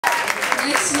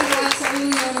Next, we have someone we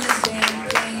know in this band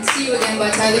playing See You Again by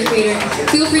Tyler Creator.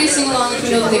 Feel free to sing along if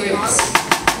you know the lyrics.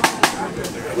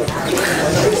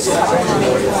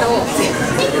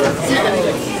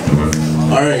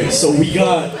 Alright, so we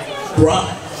got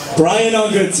Bryan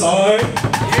on guitar. We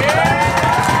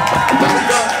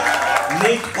got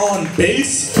Nick on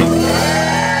bass. We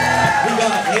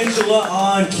got Angela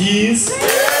on keys. We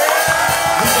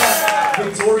got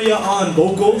Victoria on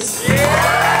vocals.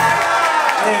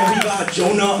 And we got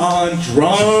Jonah on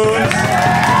drums.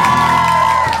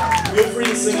 Feel free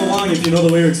to sing along if you know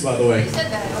the lyrics, by the way.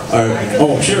 Alright.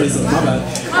 Oh, sure, it's my bad.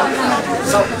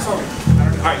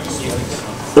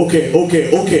 Okay.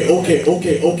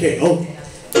 Oh.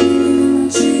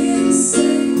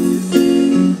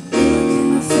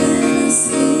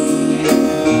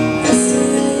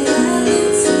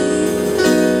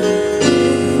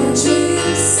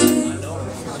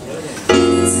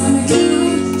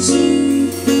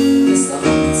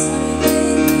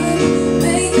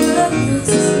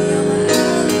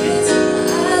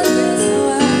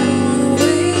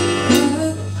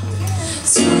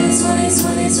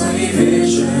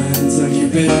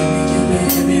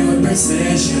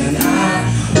 Precision. I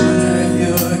wonder if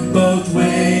you look both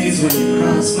ways when you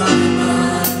cross my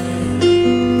mind.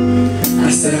 I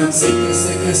said I'm sick of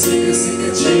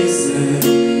chasing.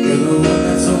 You're the one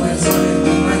that's always running.